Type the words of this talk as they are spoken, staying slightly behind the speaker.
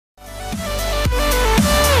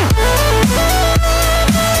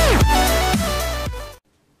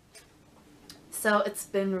So it's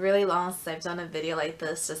been really long since I've done a video like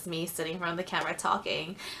this, just me sitting in front of the camera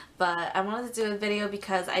talking. But I wanted to do a video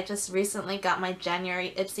because I just recently got my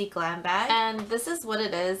January Ipsy Glam Bag. And this is what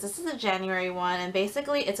it is. This is a January one, and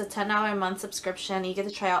basically it's a $10 a month subscription. You get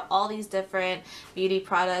to try out all these different beauty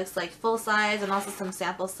products, like full size and also some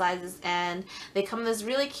sample sizes. And they come in this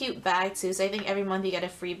really cute bag too, so I think every month you get a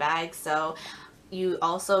free bag. So you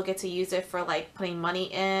also get to use it for like putting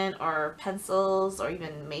money in or pencils or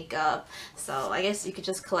even makeup. So I guess you could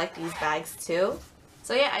just collect these bags too.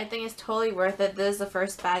 So yeah, I think it's totally worth it. This is the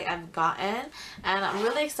first bag I've gotten and I'm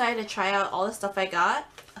really excited to try out all the stuff I got.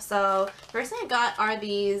 So first thing I got are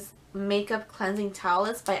these makeup cleansing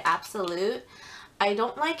towelettes by Absolute. I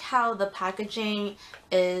don't like how the packaging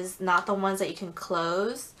is not the ones that you can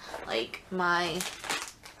close. Like my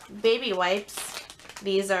baby wipes,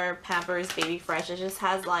 these are Pampers Baby Fresh. It just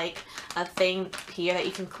has like a thing here that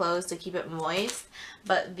you can close to keep it moist.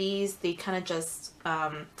 But these, they kind of just,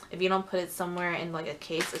 if you don't put it somewhere in like a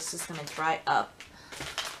case, it's just going to dry up.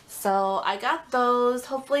 So I got those.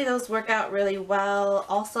 Hopefully those work out really well.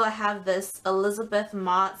 Also I have this Elizabeth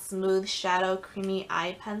Mott Smooth Shadow Creamy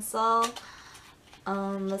Eye Pencil.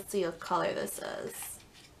 Let's see what color this is.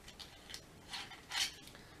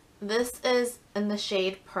 This is in the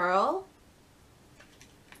shade Pearl.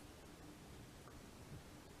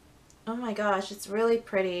 Oh my gosh, it's really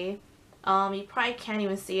pretty. You probably can't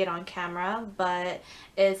even see it on camera, but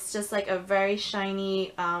it's just like a very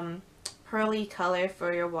shiny pearly color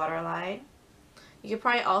for your waterline. You could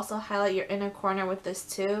probably also highlight your inner corner with this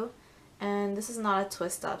too. And this is not a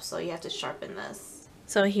twist up, so you have to sharpen this.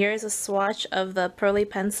 So here's a swatch of the pearly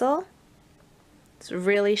pencil. It's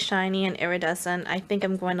really shiny and iridescent. I think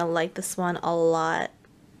I'm going to like this one a lot.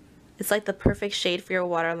 It's like the perfect shade for your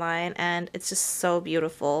waterline and it's just so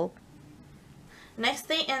beautiful. Next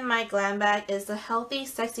thing in my glam bag is the Healthy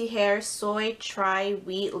Sexy Hair Soy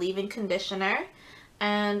Tri-Wheat Leave-In Conditioner.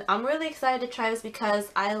 And I'm really excited to try this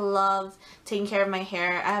because I love taking care of my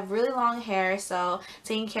hair. I have really long hair, so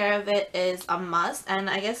taking care of it is a must. And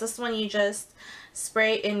I guess this one you just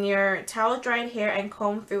spray in your towel dried hair and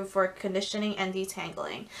comb through for conditioning and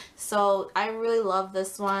detangling. So I really love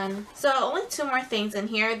this one. So only two more things in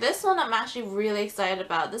here. This one I'm actually really excited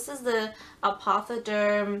about. This is the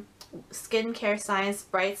Apothederm Skincare Science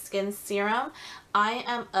Bright Skin Serum. I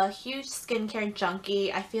am a huge skincare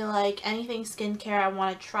junkie. I feel like anything skincare I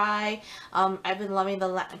want to try. I've been loving the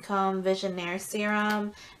Lancome Visionaire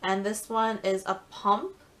Serum, and this one is a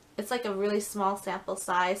pump. It's like a really small sample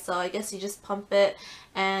size, so I guess you just pump it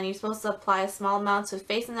and you're supposed to apply a small amount to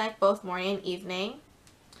face and neck both morning and evening.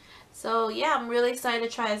 So yeah, I'm really excited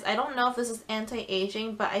to try this. I don't know if this is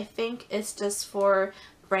anti-aging, but I think it's just for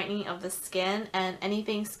brightening of the skin, and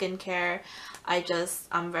anything skincare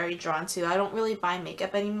I'm very drawn to. I don't really buy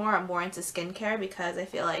makeup anymore. I'm more into skincare because I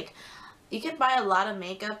feel like you can buy a lot of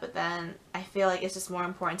makeup, but then I feel like it's just more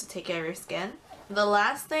important to take care of your skin. The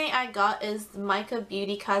last thing I got is Mica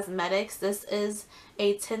Beauty Cosmetics. This is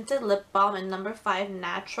a tinted lip balm in No. 5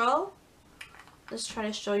 Natural. Let's try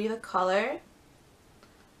to show you the color.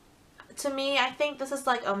 To me, I think this is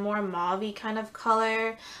like a more mauve-y kind of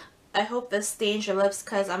color. I hope this stains your lips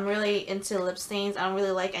because I'm really into lip stains. I don't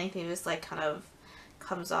really like anything that just like kind of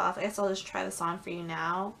comes off. I guess I'll just try this on for you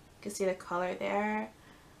now. You can see the color there.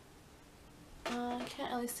 I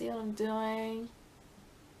can't really see what I'm doing.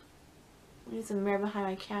 I'm using the mirror behind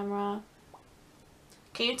my camera.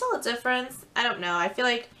 Can you tell the difference? I don't know. I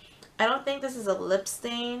don't think this is a lip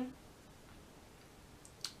stain.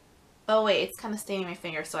 Oh wait, it's kind of staining my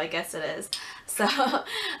finger, so I guess it is. So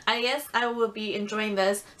I guess I will be enjoying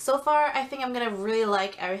this. So far, I think I'm gonna really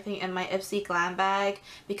like everything in my Ipsy Glam Bag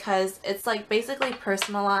because it's like basically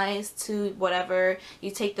personalized to whatever.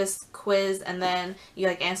 You take this quiz and then you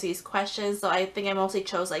like answer these questions. So I think I mostly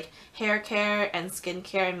chose like hair care and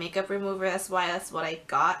skincare and makeup remover. That's what I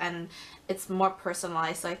got, and it's more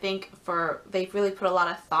personalized. So I think they've really put a lot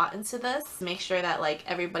of thought into this. Make sure that like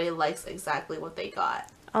everybody likes exactly what they got.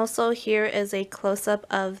 Also, here is a close-up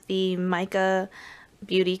of the Mica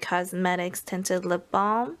Beauty Cosmetics Tinted Lip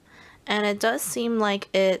Balm. And it does seem like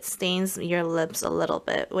it stains your lips a little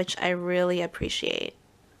bit, which I really appreciate.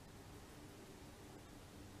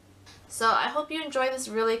 So I hope you enjoyed this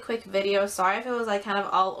really quick video. Sorry if it was like kind of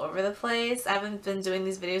all over the place. I haven't been doing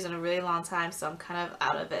these videos in a really long time, so I'm kind of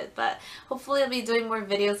out of it. But hopefully I'll be doing more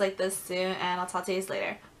videos like this soon, and I'll talk to you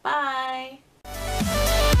later. Bye!